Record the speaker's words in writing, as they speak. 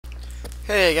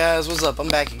Hey guys, what's up? I'm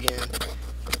back again,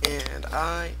 and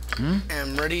I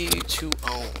am ready to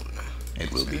own.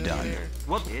 It will be done.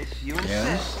 What is you insist?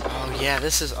 Yes? Oh yeah,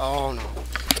 this is. Oh no,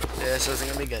 this isn't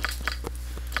gonna be good.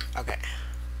 Okay,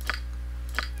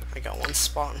 I got one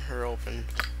spot in her open.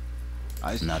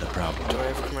 It's not a problem. Do I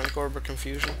have a chromatic orb or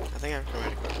confusion? I think I have a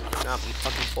chromatic orb. Not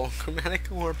fucking full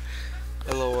chromatic orb.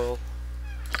 LOL.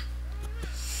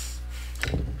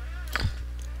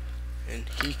 And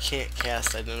he can't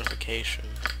cast identification.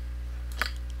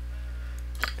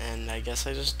 And I guess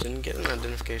I just didn't get an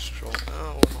identification roll.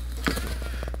 Oh well.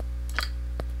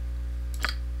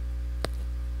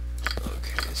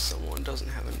 Okay, someone doesn't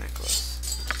have a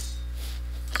necklace.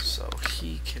 So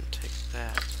he can take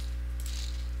that.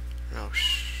 No,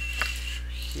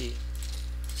 he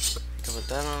can put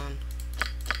that on.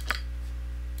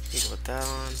 He can put that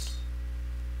on.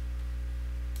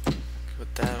 He can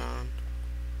put that on.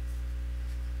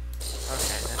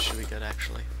 Okay, that should be good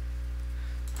actually.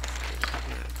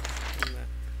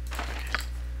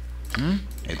 Okay.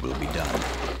 It will be done.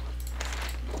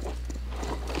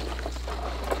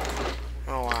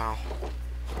 Oh wow.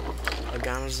 A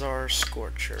Ganazar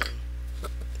Scorcher.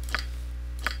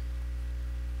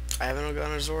 I have no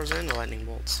Ganazors and a Lightning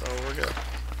Bolt, so we're good.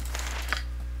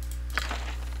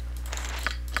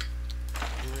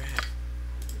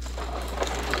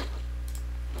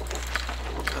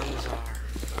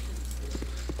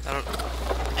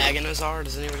 Agonazar,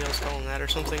 does anybody else call him that or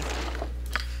something?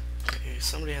 Okay,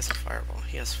 somebody has a fireball.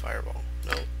 He has fireball.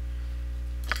 No.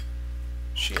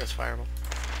 She has fireball.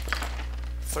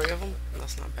 3 of them?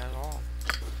 That's not bad at all.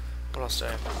 What else do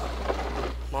I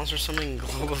have? Monster summoning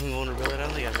global invulnerability. I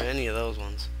don't think I have any of those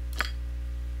ones.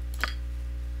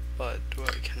 But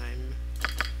can I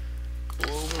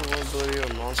global invulnerability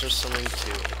or monster summoning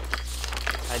 2?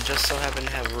 I just so happen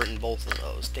to have written both of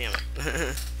those. Damn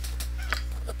it.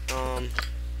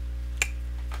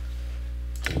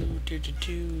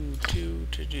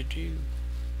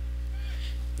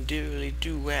 Doodly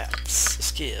do waps.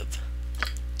 Skiv.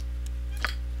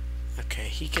 Okay,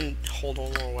 he can hold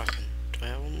one more weapon. Do I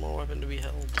have one more weapon to be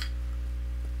held?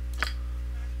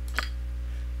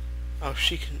 Oh,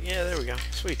 she can. Yeah, there we go.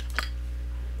 Sweet.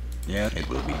 Yeah, it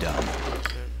will be done.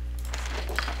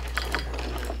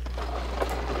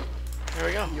 There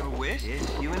we go. Your wish is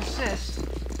you insist.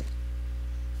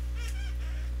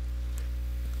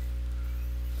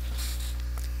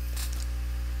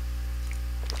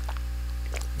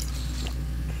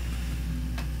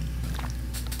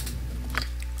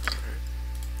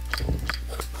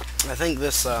 I think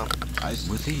this Ice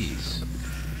with ease.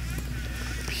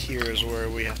 here is where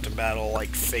we have to battle like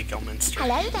fake Elminster.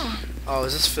 Hello there. Oh,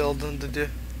 is this filled into the?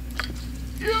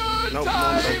 Your Nope,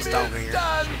 time no, it's down is here.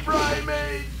 done,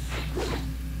 primate.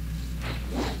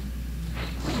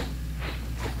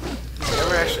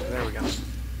 Never actually. There we go.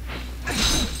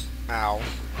 Ow.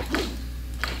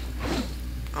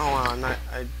 Oh wow!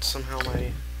 I somehow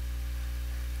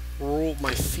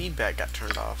my feedback got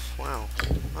turned off. Wow.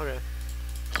 Okay.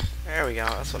 There we go.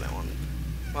 That's what I wanted.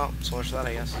 Well, so much for that,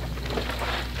 I guess.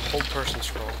 Hold person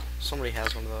scroll. Somebody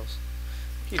has one of those.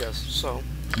 He does. So.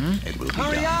 It will be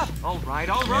Hurry done. up! All right,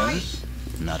 all right. Yes?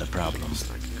 Not a problem. That's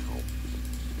not gonna help.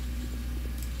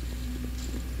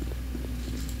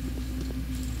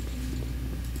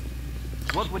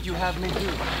 What would you have me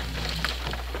do?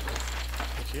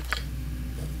 Thank you.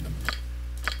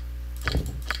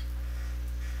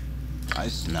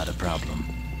 Ice, not a problem.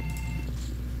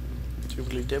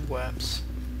 Doobly dib waps.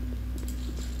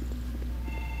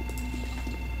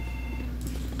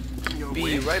 Your Be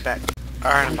wish? right back.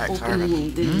 Alright, I'm back. Sorry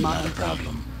about that. Not a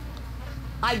problem.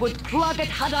 I would plug it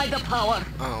had I the power.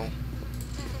 Oh.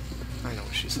 I know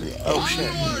what she said. Oh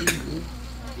shit.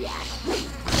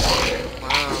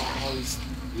 Wow, all these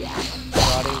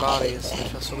rotting bodies. I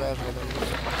feel so bad for them.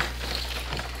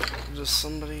 Just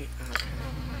somebody. Okay.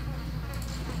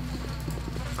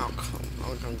 Oh, come.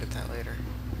 I'll go get that later.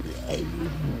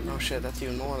 Oh shit, that's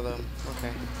even more of them.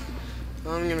 Okay.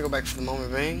 I'm gonna go back for the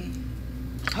moment being.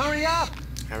 Hurry up!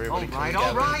 Everybody All right, come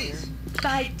all gather right. here.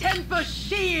 Thy temper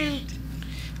shield.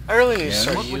 I really need to Yeah.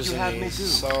 start What would you using have me these, do?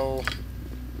 so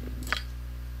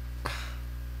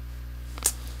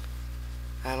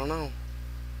I don't know.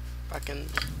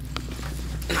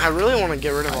 I really want to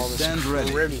get rid of all this Stand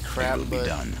ready. gritty It crap, will be but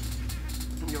done.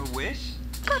 Your wish?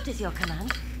 What is your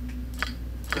command?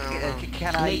 I don't know.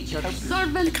 Can I? Nature's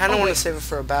servant. I kind of want to save it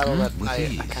for a battle that with I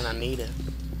ease. kind of need it.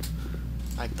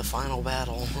 Like the final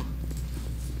battle.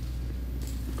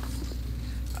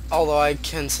 Although I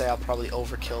can say I'll probably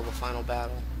overkill the final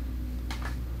battle.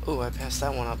 Ooh, I passed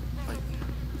that one up. Like,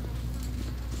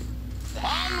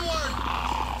 Onward!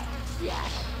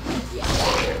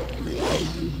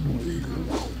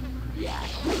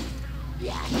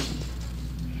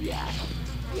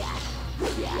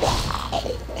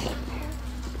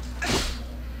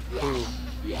 Ooh,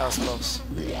 that was close.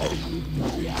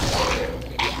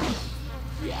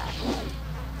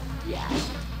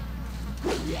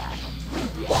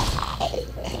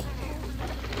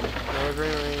 Another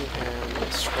green ring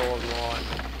and scroll of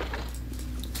alignment.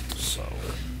 So,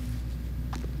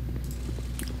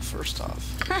 first off,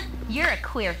 You're a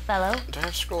queer fellow. do I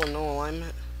have scroll of no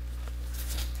alignment?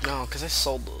 No, because I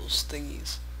sold those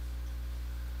thingies.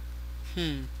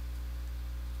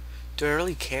 Do I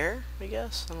really care, I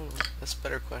guess? I don't know. That's a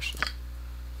better question.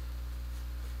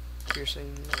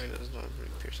 Piercing? No, he doesn't have any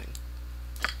piercing.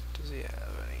 Does he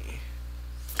have any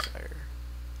fire?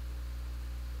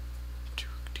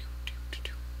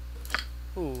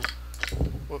 Ooh.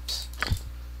 Whoops.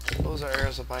 Those are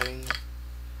arrows of biting.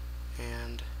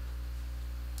 And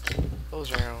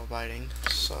those are arrow biting,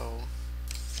 so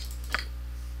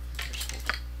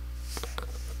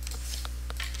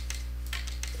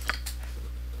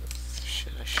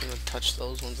shit, I shouldn't have touched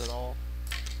those ones at all.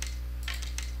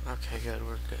 Okay, good,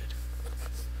 we're good.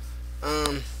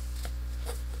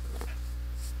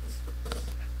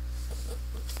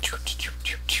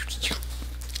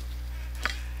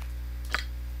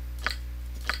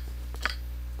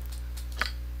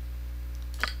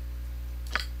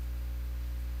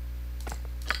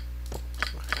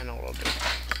 I know what I'll do.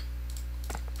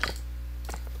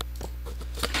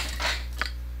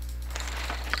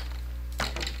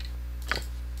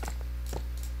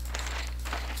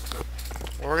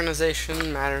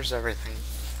 Organization matters everything.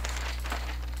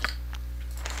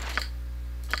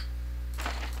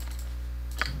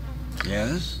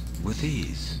 Yes, with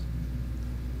ease.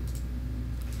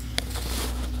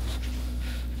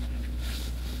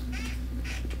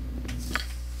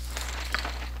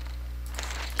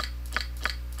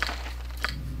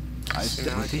 I See,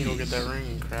 said now I with can go get ease. that ring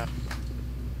and crap.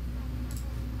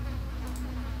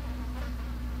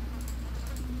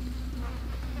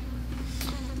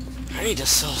 I need to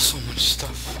sell so much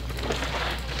stuff.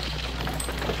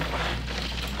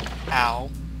 Ow.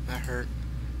 That hurt.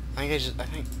 I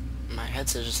think my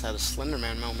headset just had a Slender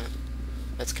Man moment.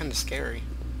 That's kinda scary.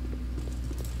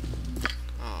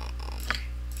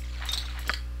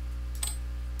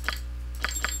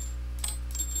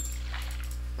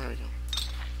 There we go.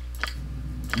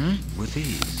 With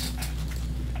ease.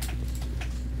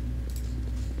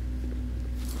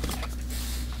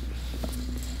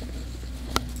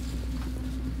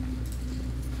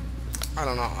 I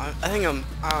don't know. I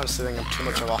honestly think I'm too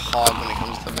much of a hog when it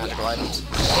comes to magical items.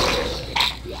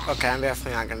 Okay, I'm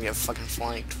definitely not gonna get fucking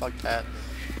flanked. Fuck that.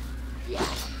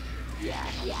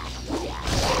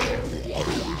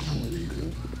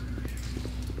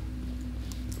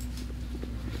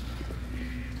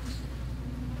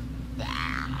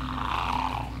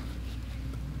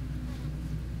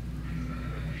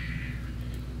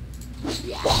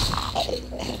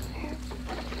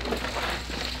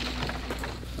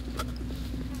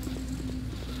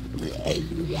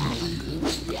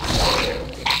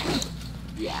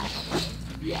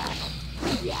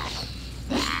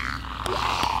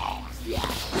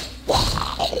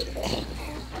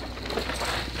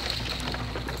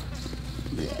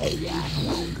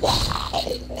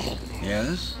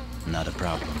 Yes, not a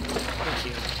problem. Thank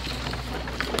you.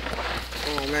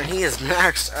 Oh man, he is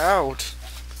maxed out.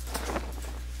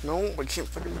 No, I can't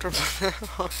fucking triple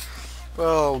that.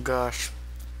 Oh gosh.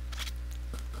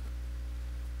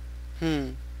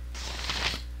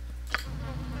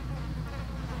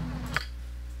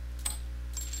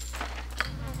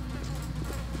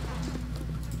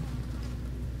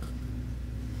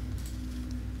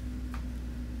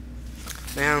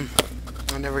 Man,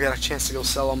 I never got a chance to go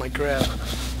sell all my crap.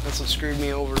 That's what screwed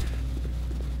me over.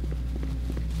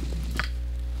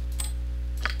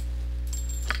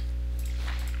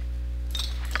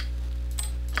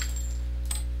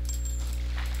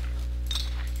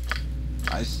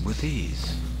 With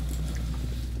ease.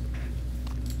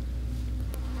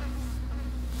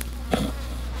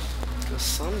 Because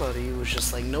somebody was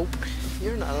just like, nope,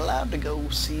 you're not allowed to go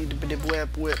see the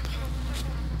whip.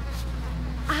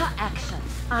 Our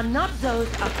actions are not those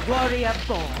of warrior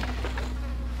born.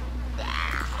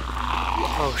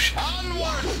 Oh shit.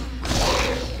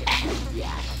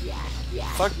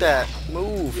 Fuck that.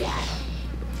 Move. You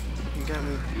got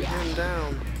me pinned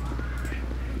down.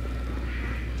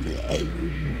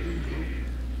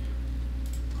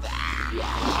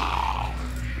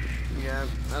 Yeah,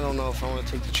 I don't know if I want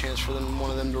to take the chance for one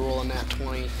of them to roll a nat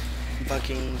 20 and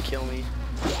fucking kill me.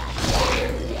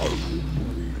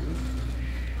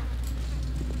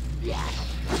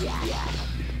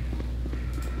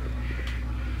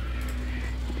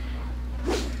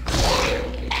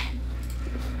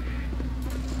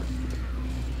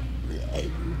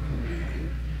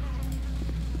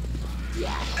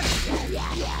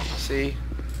 See?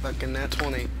 Fucking that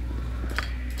 20.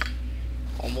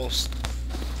 Almost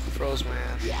froze my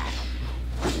ass.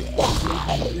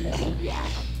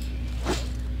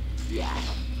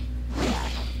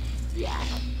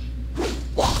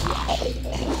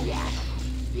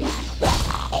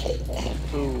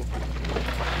 Ooh.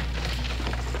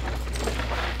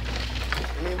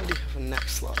 Anybody have a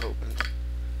next slot open?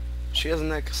 She has a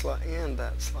next slot and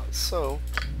that slot, so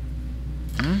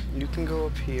you can go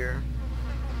up here.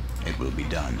 It will be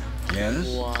done. Yes?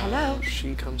 Wow. Hello?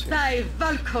 She comes here. Thy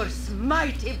Valkur's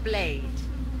mighty blade.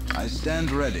 I stand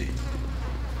ready.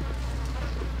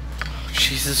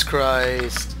 Jesus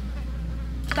Christ.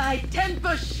 Thy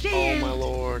temper Oh shield. my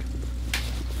lord.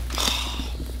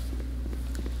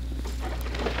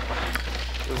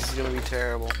 This is gonna be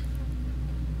terrible.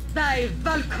 Thy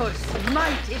Valkur's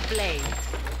mighty blade.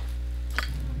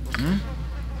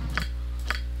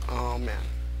 Oh man.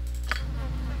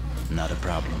 Not a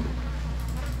problem.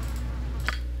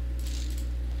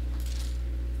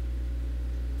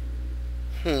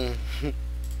 I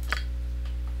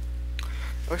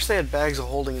wish they had bags of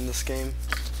holding in this game.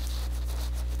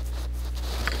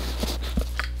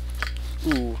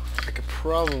 Ooh, I could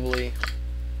probably...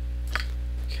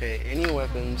 Okay, any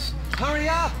weapons, Hurry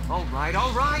up! All right,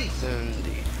 all right. then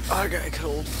the other guy could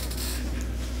hold.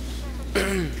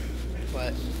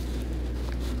 But...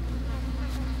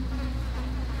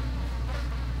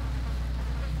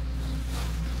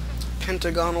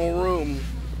 Pentagonal room.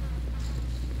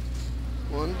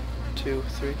 1, 2,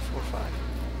 3, 4, 5.